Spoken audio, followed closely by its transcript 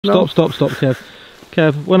No. Stop, Kev.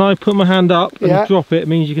 Kev, when I put my hand up and drop it, it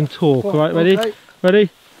means you can talk. All right, ready? Okay. Ready?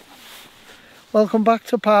 Welcome back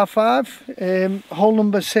to par 5, hole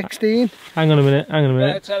number 16. Hang on a minute.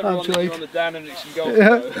 Tell everyone that you're on the Dan Hendriksen Golf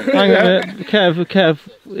Club. Hang on a minute. Kev,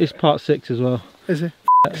 it's part 6 as well. Is it?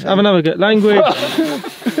 Have another go. Language.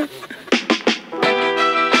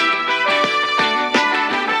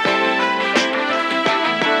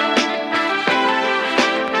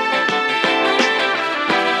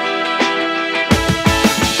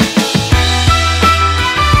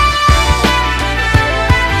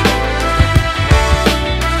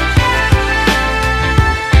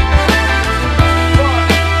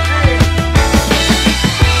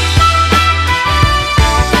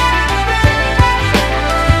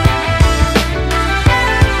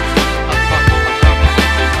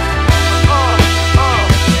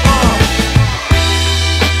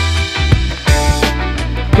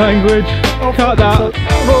 Language, cut that.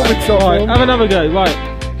 Right, have another go. Right,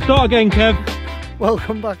 start again, Kev.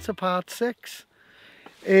 Welcome back to part 6.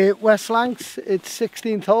 West Lancs, it's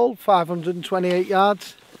 16th hole, 528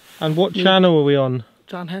 yards. And what channel are we on?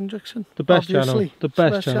 Dan Hendriksen. The best obviously. channel. The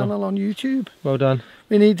best channel on YouTube. Well done.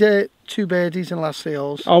 We need 2 birdies in the last 3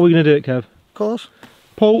 holes. Are we going to do it, Kev? Of course.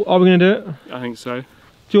 Paul, are we going to do it? I think so.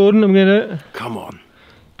 Jordan, are we going to do it? Come on.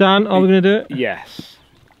 Dan, are we going to do it? Yes.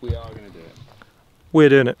 We are going to do it. We're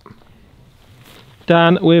doing it.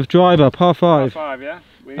 Dan with driver, par 5. Par 5, yeah?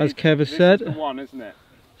 As Kev has said. This is the one, isn't it?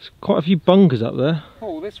 There's quite a few bunkers up there.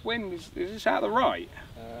 Oh, this wind, is this out the right?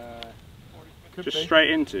 Just be. straight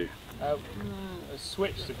into? A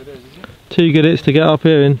switch if it is, isn't it? 2 good hits to get up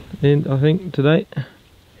here in I think, today.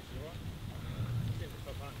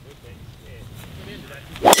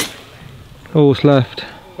 Oh, it's left.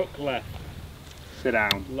 Hook left. Sit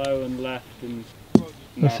down. Low and left and...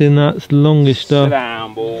 That's in that longest stuff. Sit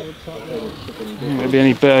down, ball. Maybe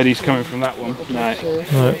any birdies coming from that one. No.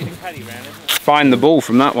 Right. Find the ball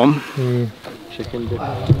from that one. Mm.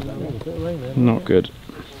 Not good.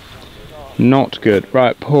 Not good.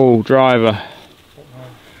 Right, Paul, driver.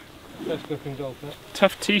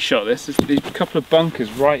 Tough tee shot this. There's a couple of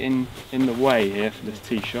bunkers right in the way here for this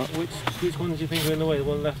tee shot. Which ones do you think are in the way? The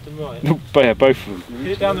one left and right? But yeah, both of them.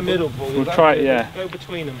 Hit it down the middle, Paul. We'll try it, yeah. Go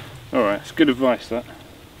between them. Alright, it's good advice that.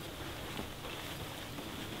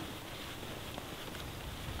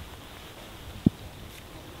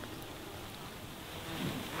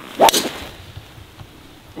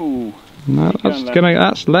 Ooh. No,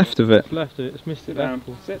 that's left of it. It's left of it, it's missed it down.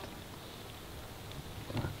 back. Sit.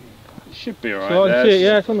 It should be alright. So I can see it,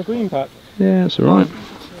 yeah, it's on the green pack. Yeah, it's alright.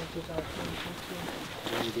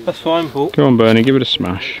 That's fine, Paul. Go on, Bernie, give it a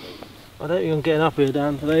smash. I don't think I'm getting up here,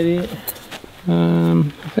 Dan, today, do you?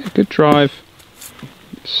 I think a good drive.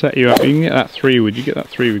 Set you up. You can get that 3-wood. You get that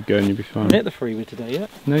 3-wood going, you'll be fine. I hit the 3-wood today, yeah?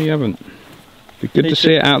 No, you haven't. Be good to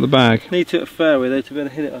see it out of the bag. Need to hit a fairway though to be able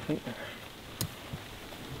to hit it, I think.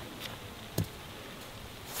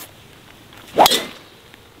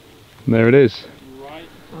 There it is. Right.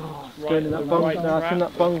 Oh, it's going in that bunker. No, it's in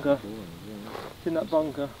that bunker. It's in that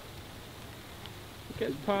bunker. It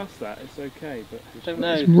gets past that, it's okay, but I don't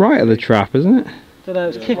know. It's right at the trap, isn't it? I don't know,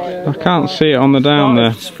 it's kicking. I can't see it on the down there.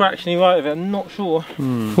 It's fractionally right of it, I'm not sure.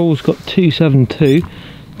 Paul's got 272.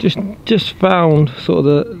 Just found sort of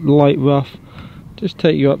the light rough. Just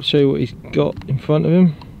take you up to show you what he's got in front of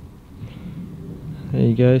him. There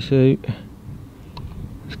you go, so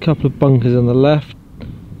there's a couple of bunkers on the left.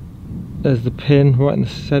 There's the pin right in the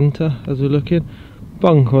centre as we're looking.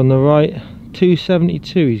 Bunker on the right,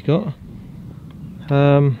 272 he's got.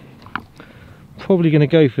 Probably going to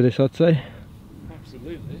go for this, I'd say.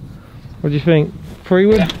 Absolutely. What do you think?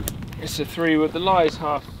 3-wood? Yeah, it's a 3-wood. The lie's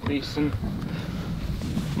half decent.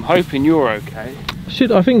 I'm hoping you're okay.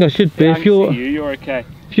 I think I should be. Yeah, if you're okay.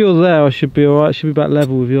 If you're there, I should be alright. I should be about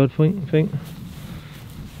level with you, I think.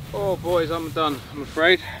 Oh boys, I'm done, I'm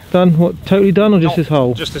afraid. Done? What, totally done or just this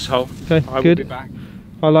hole? Just this hole. Okay, I good. will be back.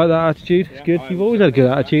 I like that attitude, it's good. You've always had a good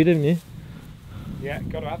attitude, haven't you? Yeah,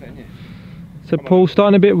 got to have it, haven't you? So Paul's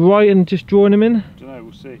starting a bit right and just drawing him in? Don't know,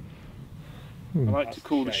 we'll see. I like to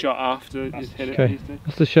call the shot after you hit it. Okay,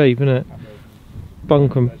 that's the shape, isn't it?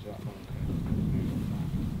 Bunk 'em.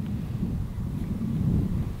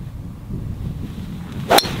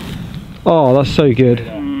 Oh, that's so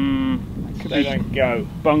good. They don't go.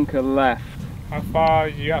 Bunker left. How far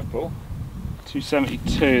did you have, Paul?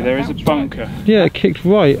 272. There is a bunker. Yeah, it kicked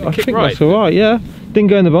right. I think right. that's alright, yeah. Didn't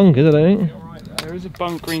go in the bunkers, I don't think. There is a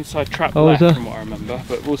bunker inside trap Oh, left is there? from what I remember,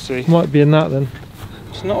 but we'll see. Might be in that then.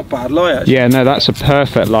 It's not a bad lie actually. Yeah, no, that's a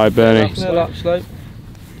perfect lie, Bernie. Up slope.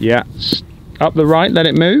 Yeah, up the right, let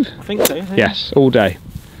it move. I think so. Yeah. Yes, all day.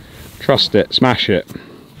 Trust it, smash it.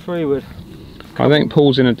 3 wood. I think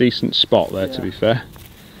Paul's in a decent spot there, to be fair.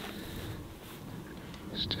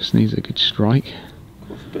 Just needs a good strike.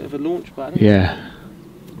 It's a bit of a launch pad. Yeah.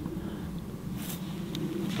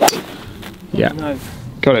 Yeah. No.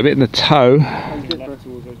 Got it a bit in the toe. Left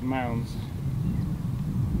towards those mounds.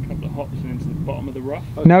 A couple of hops into the bottom of the rough.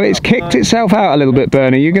 No, it's kicked itself out a little bit,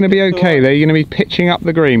 Bernie. You're going to be okay there. You're going to be pitching up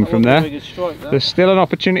the green from there. There's still an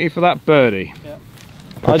opportunity for that birdie. Yeah.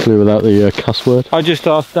 Hopefully without the cuss word. I just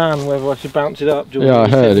asked Dan whether I should bounce it up. George. Yeah, I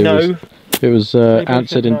heard it. No. It was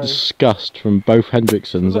answered in disgust from both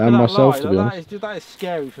Hendriksens and myself, to be honest. That is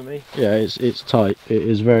scary for me. Yeah, it's tight. It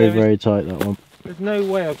is very tight, that one. There's no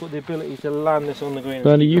way I've got the ability to land this on the green.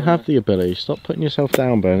 Bernie, you have the ability. Stop putting yourself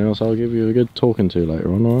down, Bernie, else I'll give you a good talking to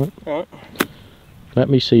later on, alright? Alright. Let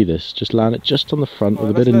me see this. Just land it just on the front with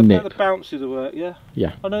a bit of let nip. the bounce do the work, yeah?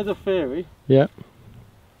 Yeah. I know the theory. Yeah.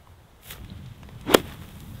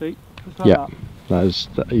 See? Just like Yeah.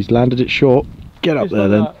 He's landed it short. Get up Just there like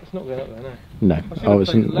then. that. It's not going up there, no. No. Oh,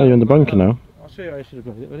 you're in the bunker now. I'll show you how I should have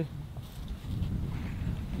played it, ready?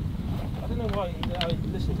 I don't know why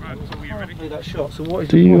listen to play that shot, so what is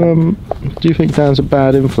Do you think Dan's a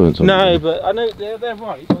bad influence on you? No, but I know they're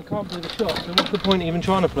right, but I can't play the shot, so what's the point of even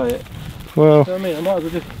trying to play it? Well, You know what I mean? I might as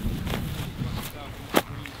well just...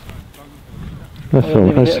 that's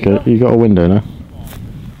alright. That's good. You got a window now.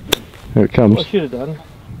 Here it comes. What I should have done.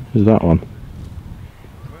 Is that one?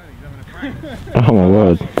 Oh my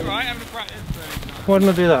word. Why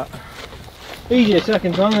didn't I do that? Easier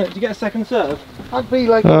second time, isn't it? Did you get a second serve? I'd be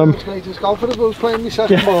like a latest golfer if I was playing my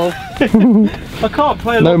second ball. I can't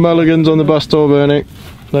play a No lot. mulligans on the bus tour, Bernie.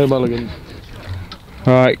 No mulligans.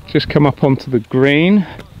 Alright, just come up onto the green.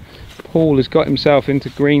 Paul has got himself into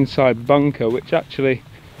greenside bunker, which actually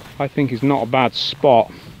I think is not a bad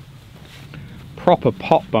spot. Proper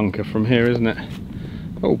pot bunker from here, isn't it?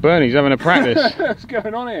 Oh, Bernie's having a practice. What's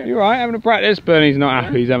going on here? You alright, having a practice? Bernie's not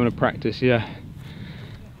happy, he's having a practice, yeah.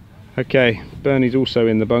 Okay, Bernie's also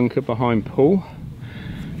in the bunker behind Paul.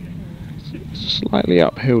 Slightly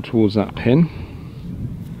uphill towards that pin.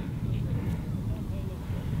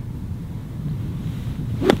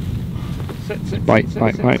 Bite.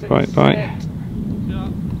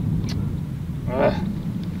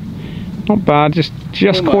 Not bad, just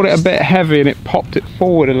caught it a bit heavy and it popped it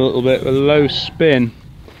forward a little bit with a low spin.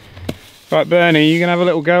 Right, Bernie, you gonna have a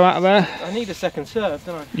little go out of there? I need a second serve,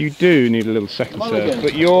 don't I? You do need a little second Mulligan. serve,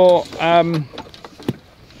 but you're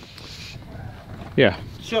yeah.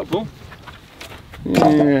 Shot ball?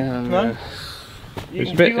 Yeah. No? It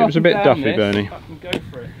was a bit duffy, Bernie. Go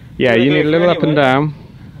for it. Yeah, you need a little up and anyway. down.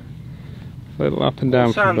 A little up and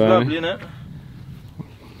down from Sand's lovely, Bernie. isn't it?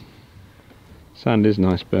 Sand is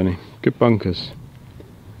nice, Bernie. Good bunkers.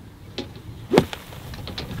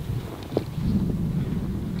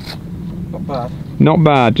 Not bad. Not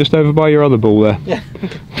bad, just over by your other ball there. Yeah.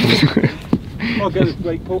 I'll get this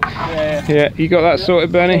break ball. Yeah. Yeah, you got that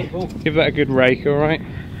sorted, Bernie? Give that a good rake, alright?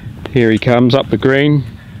 Here he comes up the green.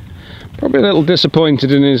 Probably a little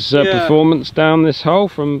disappointed in his performance down this hole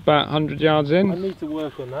from about 100 yards I in. need to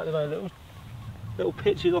work on that, don't I? Little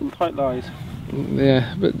pitches on tight lies.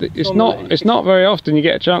 Yeah, but it's not very often you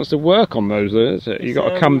get a chance to work on those, though, is it? You've got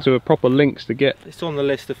to come to a proper links to get. It's on the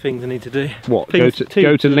list of things I need to do. What? Things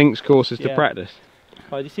Go to links courses to practice.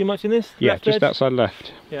 Oh, do you see much in this? Yeah, Left just edge? outside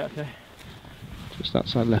left. Yeah, okay. Just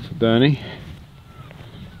outside left for Bernie.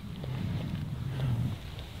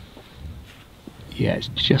 Yeah, it's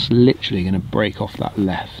just literally going to break off that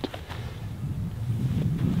left.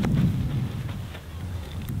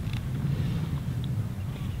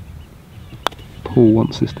 Paul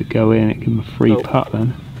wants this to go in, it give him a free putt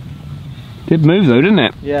then. Did move though, didn't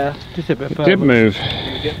it? Yeah, just a bit It further. did move.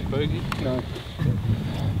 No.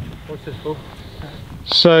 What's this for?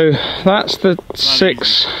 So that's the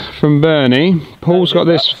 6 from Bernie. Paul's got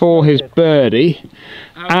this for his birdie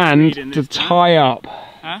and to tie up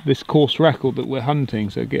this course record that we're hunting,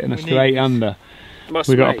 so getting us to 8 under.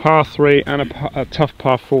 We've got a par 3 and a tough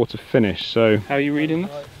par 4 to finish, so... How are you reading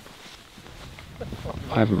this?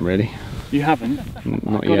 I haven't really. You haven't?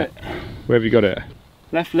 Not yet. Where have you got it?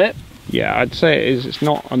 Left lip? Yeah, I'd say it is. It's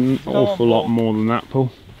not an awful lot more than that,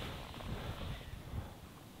 Paul.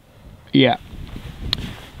 Yeah.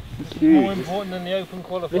 It's more important than the Open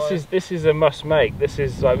qualifier. This is a must make. This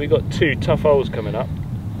is like, we've got 2 tough holes coming up.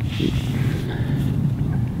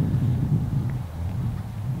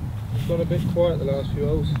 It's gone a bit quiet the last few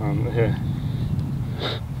holes. Yeah.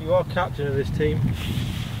 You are captain of this team.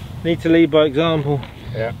 Need to lead by example.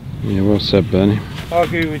 Yeah, well said, Bernie. I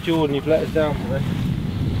agree with Jordan, you've let us down today.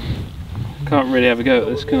 Can't really have a go at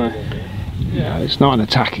this, can I? Yeah, it's not an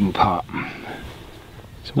attacking part.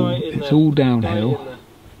 It's all downhill.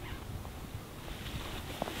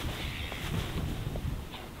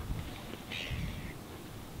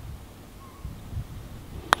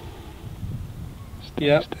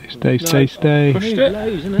 Yeah. Stay. Pushed it?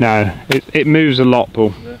 Lows, isn't it? No, it moves a lot,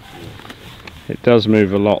 Paul. Yeah. It does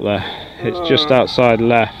move a lot there. It's just outside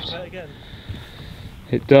left.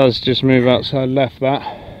 It does just move outside left,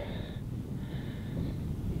 that.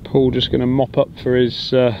 Paul just going to mop up for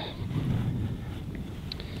his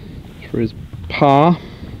par.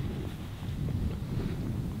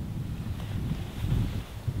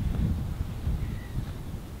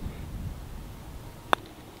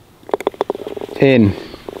 In.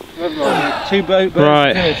 Two boat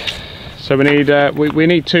right. To finish. So we need we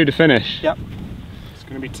need 2 to finish. Yep. It's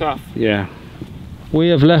going to be tough. Yeah. We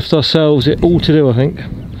have left ourselves it all to do, I think.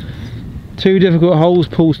 2 difficult holes,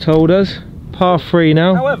 Paul's told us. Par 3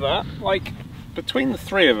 now. However, like between the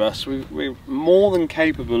 3 of us, we're more than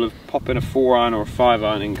capable of popping a 4-iron or a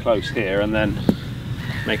 5-iron in close here and then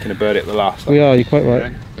making a birdie at the last. We are, you're quite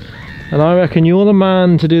right. And I reckon you're the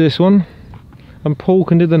man to do this one, and Paul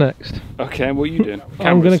can do the next. Okay, what are you doing?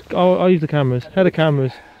 I'll use the cameras. Head of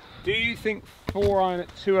cameras. Do you think 4-iron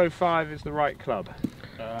at 205 is the right club?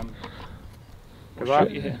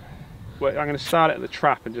 Well, I'm going to start it at the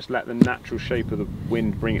trap and just let the natural shape of the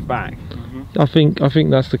wind bring it back. I think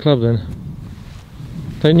that's the club then.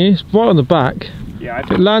 Don't you? It's right on the back. Yeah.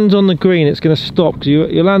 If it lands on the green, it's going to stop because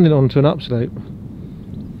you're landing onto an upslope.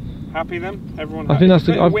 Happy then? Everyone happy? I think that's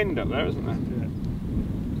the wind up there, isn't there?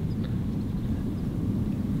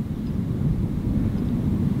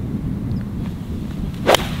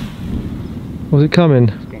 Was it coming?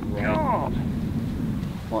 God!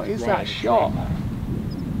 What is that shot?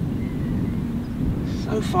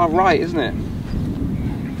 So far right, isn't it?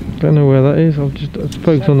 Don't know where that is. I've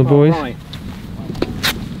spoken on the boys. Right.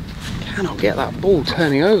 Cannot get that ball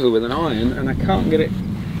turning over with an iron, and I can't get it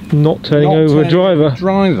not turning over a driver.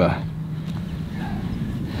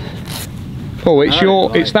 Paul,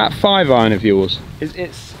 it's that 5-iron of yours.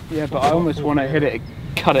 Yeah, but I almost want to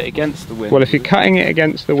cut it against the wind. Well, if you're cutting it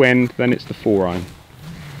against the wind, then it's the 4-iron.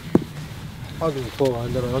 I'll do the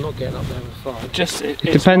 4-iron, don't I? I'm not getting up there with 5. It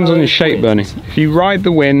depends on your shape, Bernie. If you ride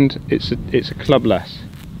the wind, it's a club less.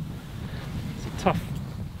 It's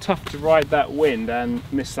tough to ride that wind and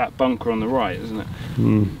miss that bunker on the right, isn't it?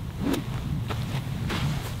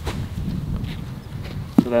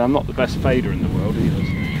 So then I'm not the best fader in the world either.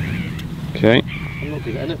 So. Okay. I'm not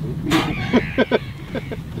good at anything.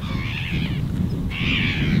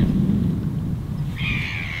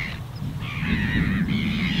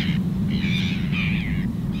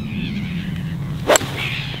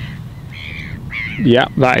 Yeah,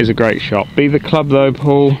 that is a great shot. Be the club though,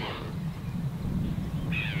 Paul.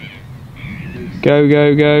 Go. Is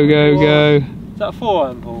that a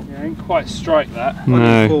 4-iron, Paul? Yeah, I didn't quite strike that.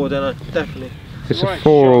 No. 4, don't I? Definitely. It's a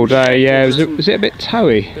 4 all day, yeah. Was it a bit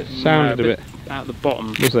toey? Sounded a bit out the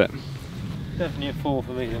bottom. Was it? Definitely a 4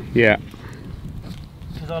 for me then. Yeah.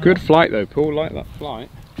 Good flight though, Paul. Like that flight.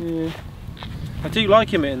 Yeah. I do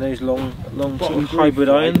like him in those long sort of hybrid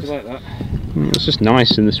irons. Like that. It's just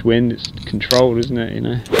nice in this wind. It's controlled, isn't it? You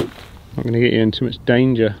know, not going to get you in too much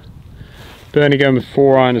danger. Bernie going with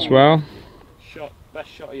 4-iron as well. Best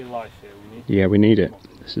shot of your life here. We need. Yeah, we need it.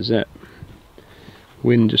 This is it.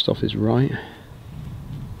 Wind just off his right.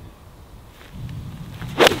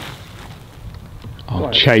 Oh,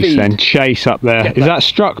 right, chase then. Chase up there. Is that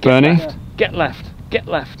struck, Bernie? Get left.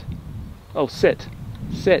 Oh, sit.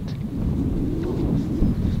 Just a bit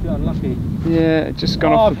unlucky. Yeah, it just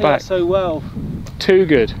gone off the back. So well. Too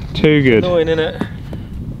good. Annoying,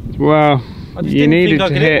 innit? Well, you needed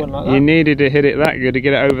to hit. Like that. You needed to hit it that good to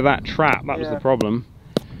get it over that trap. That was the problem.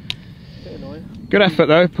 Bit annoying. Good effort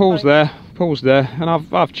though. Paul's there, and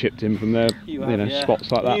I've chipped him from there. You know,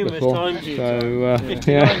 spots like that before. Times, so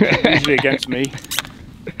yeah. Usually against me.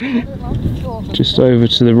 Just over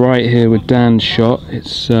to the right here with Dan's shot.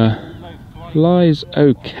 It's lies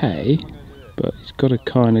okay, but he's got to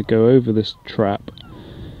kind of go over this trap,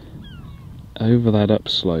 over that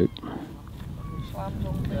upslope,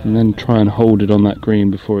 and then try and hold it on that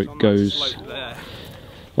green before it goes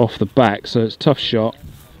off the back. So it's a tough shot.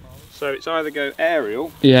 So it's either go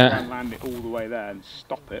aerial, yeah, and land it all the way there and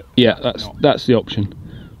stop it. Yeah, that's the option.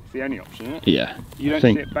 It's the only option, isn't it? Yeah. You don't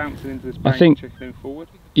see it bouncing into this bank chipping forward?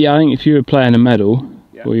 Yeah, I think if you were playing a medal,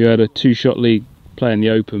 or you had a 2-shot league playing the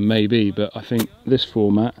Open, maybe, but I think this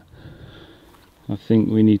format, I think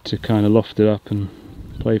we need to kind of loft it up and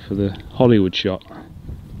play for the Hollywood shot.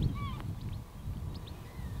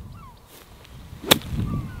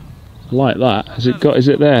 I like that. Has it got? Is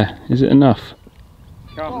it there? Is it enough?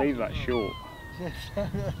 You can't leave that short.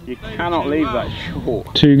 You cannot leave that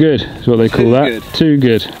short. Too good is what they call that. Too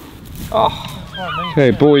good. Oh.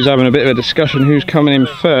 Okay, boys having a bit of a discussion who's coming in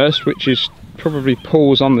first, which is probably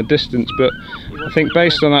Paul's on the distance, but I think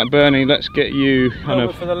based on that, Bernie, let's get you kind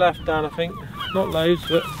of for the left, Dan. I think not loads,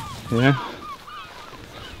 but yeah.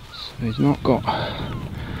 So he's not got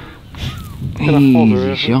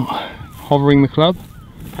hover, shot. Hovering the club.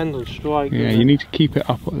 Pendle strike. Yeah, you need to keep it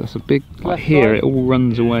up. That's a big. Like here, right. it all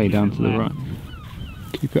runs away down to the right.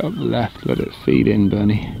 Keep it up the left. Let it feed in,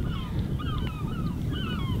 Bernie.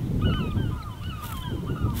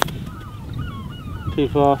 Too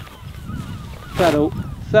far. Saddle.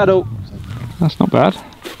 Saddle. That's not bad.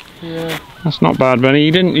 Yeah. That's not bad, Benny.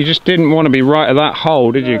 You just didn't want to be right at that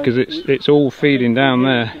hole, did you? Because it's all feeding down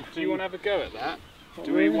there. Do you want to have a go at that?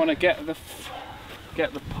 Do we want to get the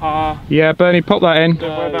par? Yeah, Bernie, pop that in.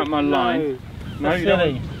 Don't worry about my line. No, you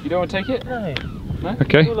don't want to take it? No. No?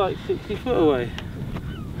 Okay. You're like 60 foot away.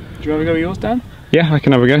 Do you want to go with yours, Dan? Yeah, I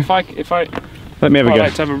can have a go. If I Let me have a I'd go.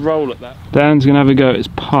 like to have a roll at that. Dan's gonna have a go at his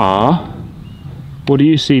par. What do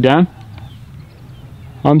you see, Dan?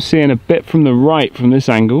 I'm seeing a bit from the right from this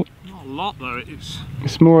angle. Not a lot though.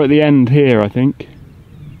 It's more at the end here, I think.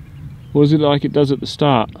 Or is it like it does at the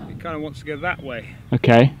start? It kind of wants to go that way.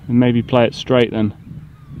 Okay, and maybe play it straight then.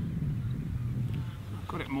 I've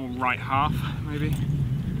got it more right half, maybe.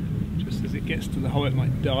 Just as it gets to the hole, it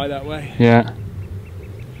might die that way. Yeah.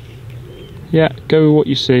 Yeah, go with what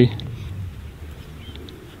you see.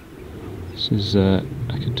 This is, I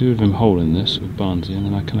could do with him holding this with Barnesy, and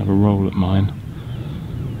then I can have a roll at mine.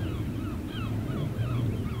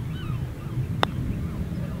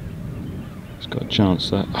 It's got a chance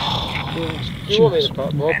that. Oh, Do you want me to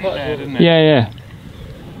putt? Well, putt Yeah, didn't it? yeah.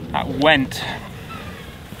 That went.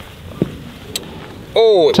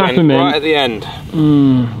 Oh, it Tap went him in. right at the end.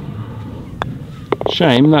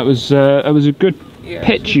 Shame, that was a good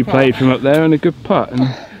pitch you played from up there and a good putt. And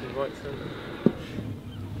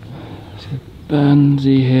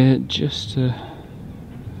Barnesy here just to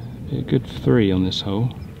be a good 3 on this hole.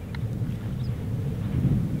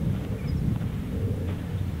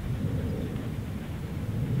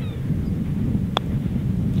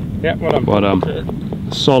 Yeah, well done. Well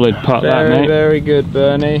done. Solid putt that, mate. Very good,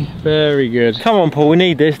 Bernie. Very good. Come on, Paul. We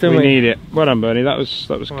need this, don't we? We need it. Well done, Bernie. That was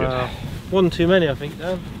Wow. good. One too many, I think,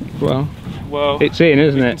 Dan. Well, Well, it's in,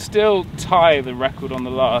 isn't we can it? still tie the record on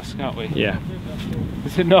the last, can't we? Yeah.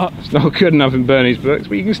 Is it not? It's not good enough in Bernie's books,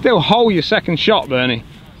 but you can still hold your second shot, Bernie. Do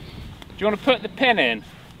you want to put the pin in?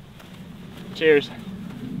 Cheers.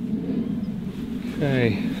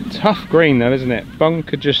 Okay. Tough green though, isn't it?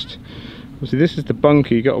 Bunker just. Obviously, this is the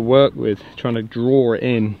bunker you got to work with, trying to draw it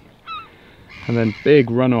in, and then big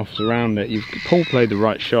runoffs around it. Paul played the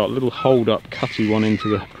right shot, a little hold up, cutty one into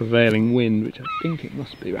the prevailing wind, which I think it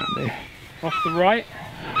must be around there. Off the right?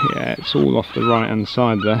 Yeah, it's all off the right hand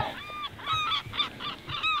side there.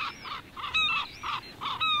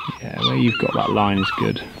 Yeah, where you've got that line is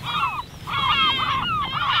good.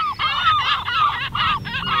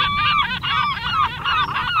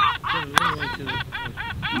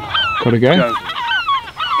 Gotta go?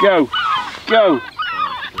 Go. Go.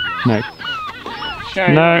 No.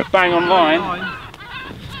 Shame. No. Bang on line.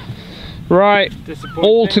 Right, Disappointing.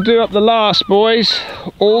 all to do up the last, boys.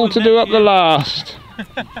 All to do up the last.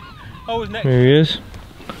 There he is.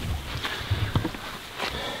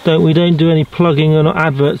 We don't do any plugging or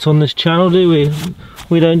adverts on this channel, do we?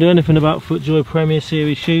 We don't do anything about FootJoy Premier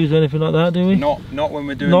Series shoes or anything like that, do we? Not when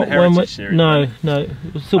we're doing the Heritage Series. No.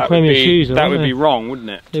 It's still Premier shoes, that would be wrong, wouldn't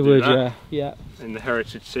it? It would, yeah. In the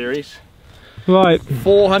Heritage Series. Right.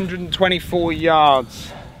 424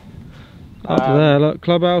 yards. Up there, look,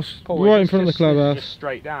 clubhouse. Paul, right in it's front of the just clubhouse.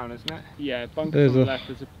 straight down, isn't it? Yeah, bunker There's on the a-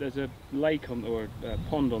 left. There's a lake on or a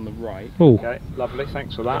pond on the right. Oh, Okay, lovely.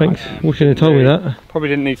 Thanks for that. thanks. We should have told me that. Probably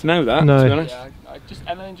didn't need to know that. No. To be honest. Yeah,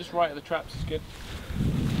 and then just right at the traps is good.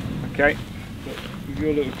 Okay. With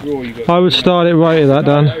your little draw, you got. I would start it right at that,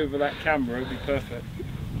 Dan. Over that camera, it'd be perfect.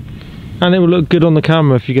 And it will look good on the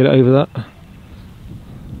camera if you get it over that.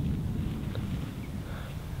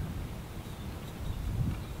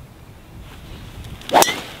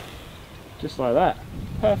 Just like that.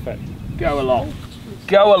 Perfect. Go along.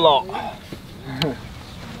 Go along.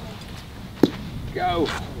 Go.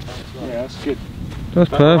 Yeah, that's good. That's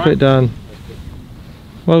perfect, Dan.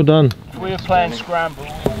 Well done. If we were playing scramble.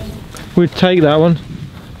 We'd take that one.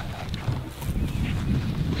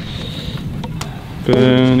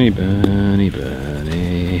 Bernie.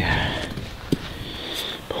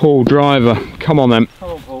 Paul driver. Come on then. Come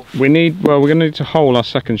on, Paul. We're going to need to hole our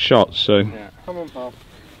second shot, so. Yeah. Come on, Paul.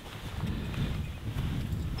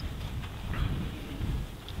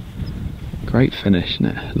 Great finish, isn't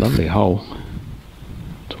it? Lovely hole.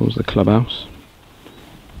 Towards the clubhouse.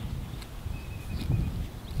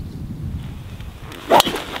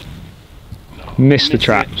 Miss the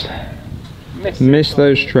traps. Miss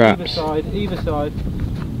those traps. Either side.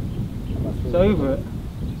 It's over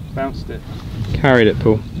it. Bounced it. Carried it,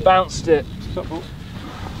 Paul. Bounced it.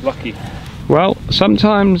 Lucky. Well,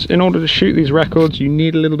 sometimes in order to shoot these records, you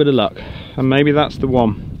need a little bit of luck, and maybe that's the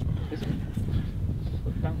one.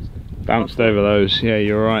 Bounced over those. Yeah,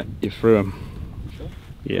 you're right. You're through them.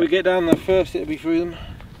 Yeah. If we get down there first, it'll be through them.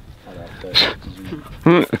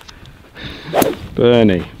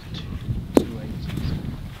 Bernie.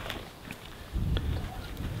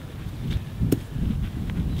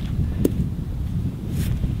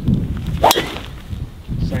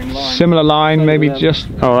 Same line. Similar line, maybe just.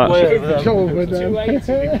 Oh, that's Way it. over them. 280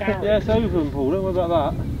 the carry. Yeah, it's over them, Paul. Don't worry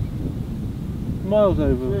about that. Miles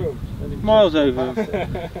over them. Miles over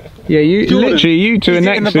them. Yeah, you Jordan, literally you two are is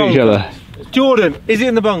it in next the to each bunker? other. Jordan, is it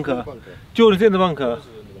in the bunker? Jordan, is it in the bunker?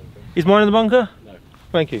 Is mine in the bunker? No.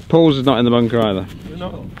 Thank you. Paul's is not in the bunker either.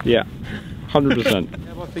 Not? Yeah,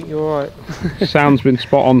 100%. I think you're alright. Sound's been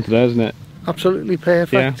spot on today, hasn't it? Absolutely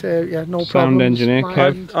perfect. Yeah, no Sound problems. engineer,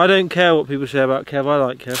 Kev. I don't care what people say about Kev, I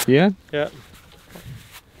like Kev. Yeah? Yeah.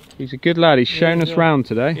 He's a good lad. He's shown us round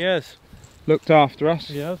today. Yes. Looked after us.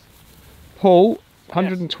 Yes. Paul,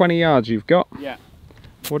 120 yards you've got. Yeah.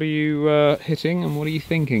 What are you hitting and what are you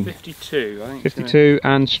thinking? 52, I think. 52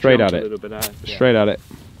 and straight at A it. little bit out. Yeah. Straight at it.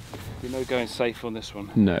 You're no going safe on this one.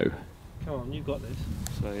 No. Come on, you've got this.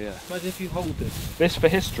 So yeah. Imagine if you hold this. This for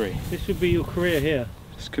history. This would be your career here.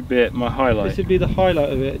 This could be it, my highlight. This would be the highlight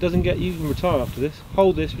of it. It doesn't get you can retire after this.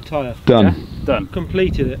 Hold this, retire. Done. Yeah? Done.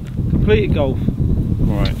 Completed it. Completed golf.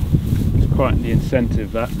 Right. It's quite the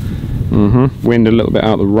incentive that. Mm-hmm. Wind a little bit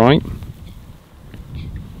out the right.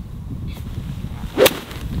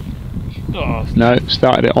 Oh, No,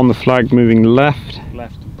 started it on the flag, moving left.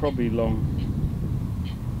 left, probably long.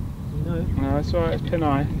 No. No, it's alright, it's pin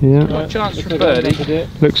eye. Yeah. Got a chance for birdie.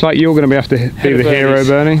 Looks like you're going to be have to be the hero,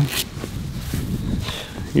 Bernie.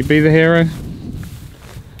 You be the hero?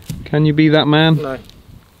 Can you be that man? No.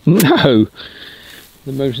 No.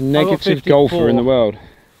 The most negative 54. golfer in the world.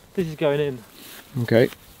 This is going in. Okay.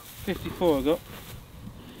 54 I got.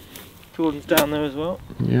 Jordan's down there as well.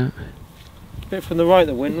 Yeah. Bit from the right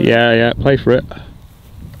the wind. Yeah, yeah. Play for it.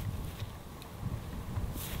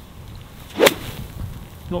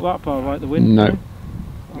 Not that far right the wind. No.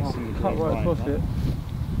 Oh, cut right across it.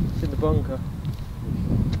 It's in the bunker.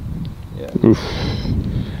 Yeah. Oof.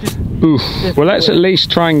 Oof. Well, let's at least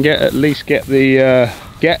try and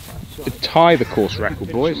tie the course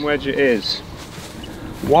record, boys. Wedge it is.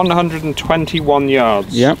 121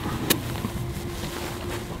 yards. Yep.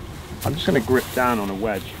 I'm just going to grip down on a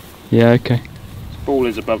wedge. Yeah, okay. This ball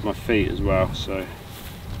is above my feet as well, so.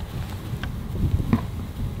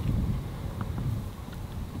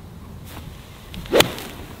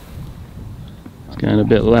 It's going a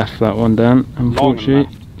bit left, that one, Dan.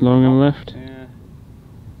 Unfortunately. Long and left. Yeah.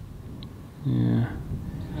 Yeah.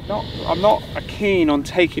 I'm not keen on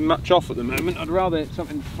taking much off at the moment. I'd rather hit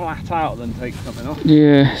something flat out than take something off.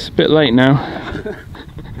 Yeah, it's a bit late now.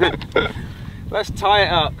 Let's tie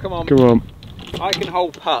it up. Come on. Come on. I can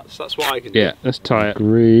hold putts. That's what I can do. Yeah, let's tie it.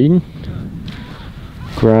 Green,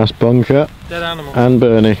 grass bunker, Dead animal. and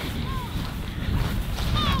Bernie.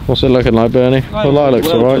 What's it looking like, Bernie? Lie The lie looks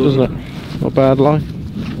well, alright, Jordan. doesn't it? Not bad lie.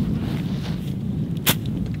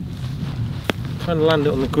 Trying to land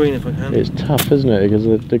it on the green if I can. It's tough, isn't it?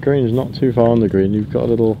 Because the green is not too far on the green. You've got a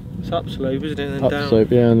little It's upslope, isn't it? And then down. upslope,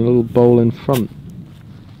 yeah, and a little bowl in front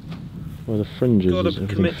where the fringes Got is to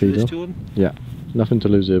everything commit to feeds this, off. Jordan. Yeah, nothing to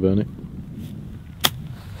lose here, Bernie.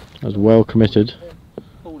 That's well committed.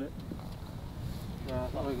 Hold it. Nah,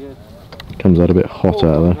 it's not very good. Comes out a bit hot out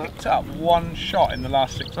of there. Picked up one shot in the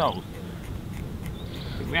last 6 holes.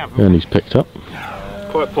 We have. Bernie's picked up.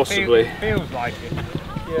 Quite possibly. Feels like it.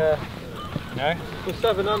 Yeah. No? We're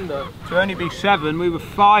 7 under. To only be 7, we were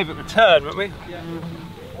 5 at the turn, weren't we? Yeah.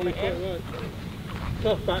 You're quite right.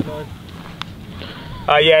 Tough back line.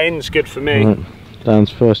 Yeah, in's good for me. Right.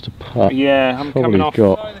 Dan's first to putt. Yeah, I'm Probably coming off.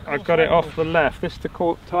 got I got it off the left. This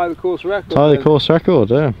to tie the course record. tie the course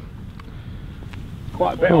record, yeah.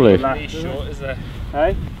 Quite a bit Probably. off the left. Short, is there?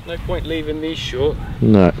 Hey? No point leaving these short.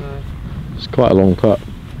 No, it's quite a long putt.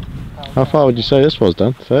 How far would you say this was,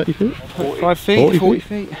 Dan? 30 feet? 45 feet, 40 40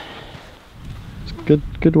 feet. It's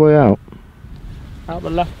good way out. Out the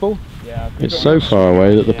left ball. Yeah. It's so far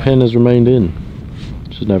away that the pin has remained in,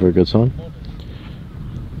 which is never a good sign.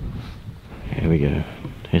 Here we go,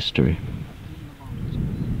 history.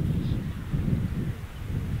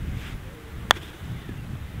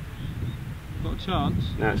 Got a chance.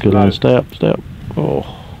 No, it's Good low. line, stay up, stay up.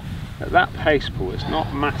 Oh, At that pace, Paul, it's not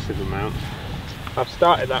a massive amount. I've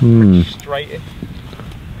started that Hmm. pretty straight.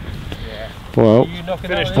 Well,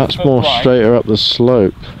 that's more straighter up the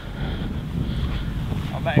slope.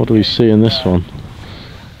 What do we see in this one?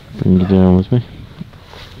 Bring you down with me.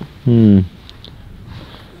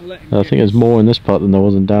 I think there's more in this putt than there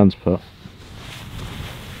was in Dan's putt.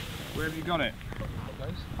 Where have you got it?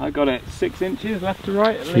 I got it 6 inches left to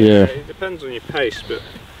right at least. Yeah. It depends on your pace, but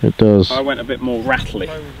It does. I went a bit more rattly.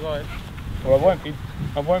 Well,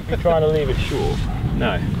 I won't be trying to leave it short.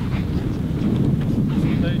 No.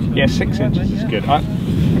 Yeah, 6 inches is good. I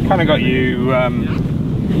kind of got you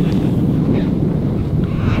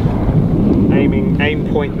aim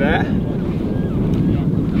point there.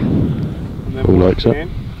 Who likes it?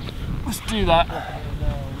 Let's do that.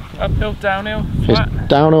 Uphill, downhill, flat. It's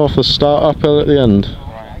downhill off the start, uphill at the end.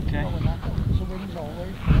 Right,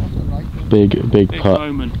 okay. Big putt.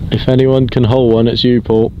 Moment. If anyone can hold one, it's you,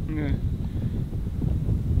 Paul. Yeah.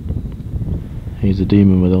 He's a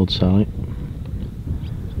demon with old Sally.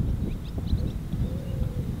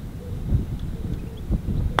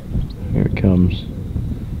 Here it comes.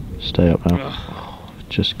 Stay up now. Oh, it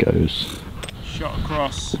just goes. Shot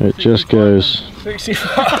across. It just goes.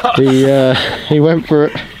 65. He went for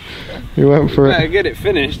it. He went for Better it. get it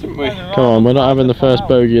finished, didn't we? Come on, we're not having the first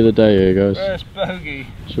bogey of the day here, guys. First bogey.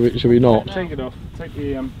 Should we not? Take it off. Take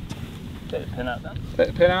the pin out then. Take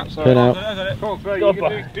the pin out. Sorry. Pin out. I got it. Come on, Bernie,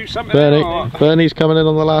 you can do something. Bernie's coming in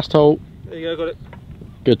on the last hole. There you go, got it.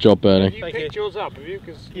 Good job, Bernie. You picked yours up, have you?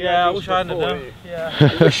 Cause Yeah, I wish I hadn't done. Yeah.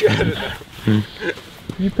 I wish you had done.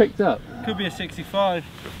 You picked up? Could be a 65.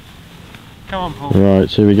 Come on, Paul. Right,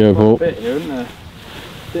 so here we go, Paul. Bit here, isn't there?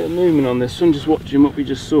 Bit of movement on this one, just watching what we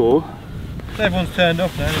just saw. Everyone's turned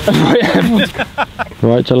off now.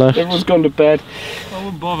 Right to left. Everyone's gone to bed. I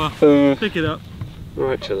wouldn't bother. Pick it up.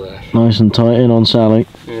 Right to left. Nice and tight in on Sally.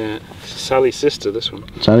 Yeah, it's Sally's sister, this one.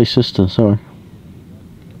 Sally's sister, sorry.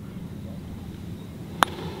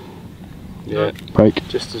 Yeah, Break.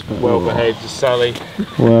 just as well behaved as Sally.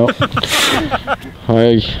 Well,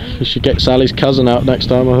 I should get Sally's cousin out next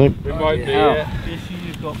time, I think. It might be, yeah. If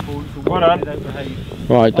you've got Paul for Well one, done. they don't behave.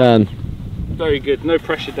 Right, Dan. Very good, no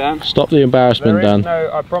pressure, Dan. Stop the embarrassment, Dan.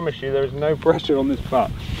 I promise you, there is no pressure on this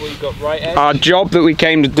putt. What you got, right edge? Our job that we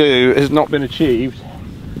came to do has not been achieved.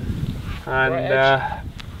 And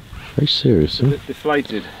Very serious, a huh? bit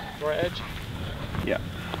deflated. Right edge? Yeah.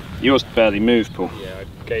 Yours barely moved, Paul. Yeah, I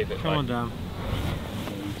gave it. Come on down.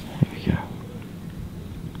 Here we go.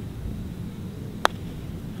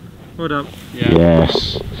 Well done. Yeah.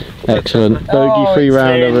 Yes. Excellent. Bogey free it's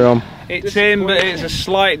round, in. everyone. It's in, but it's a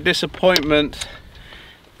slight disappointment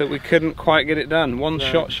that we couldn't quite get it done. One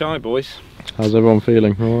shot shy, boys. How's everyone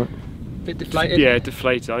feeling? All right. Bit deflated. Yeah,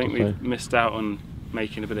 deflated. I think Okay. we've missed out on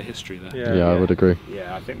making a bit of history there. Yeah, I would agree.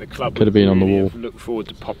 Yeah, I think the club Could have been on the really wall. have looked forward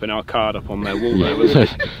to popping our card up on their wall there, wouldn't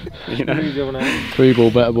they? You know? 3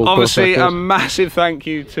 ball, better ball. Obviously, course a massive thank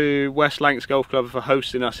you to West Lancashire Golf Club for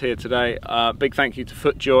hosting us here today. Big thank you to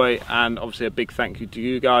FootJoy, and obviously a big thank you to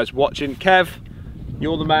you guys watching. Kev,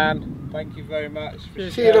 you're the man. Thank you very much.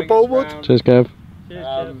 See you at Bolwood. record. Cheers, Kev.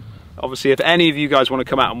 Obviously, if any of you guys want to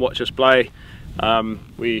come out and watch us play,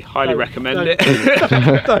 we highly recommend it.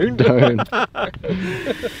 Don't.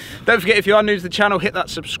 Don't forget, if you are new to the channel, hit that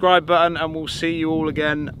subscribe button, and we'll see you all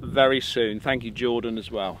again very soon. Thank you, Jordan,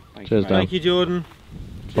 as well. Cheers, Dan. Thank you, Jordan.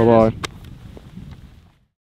 Bye-bye.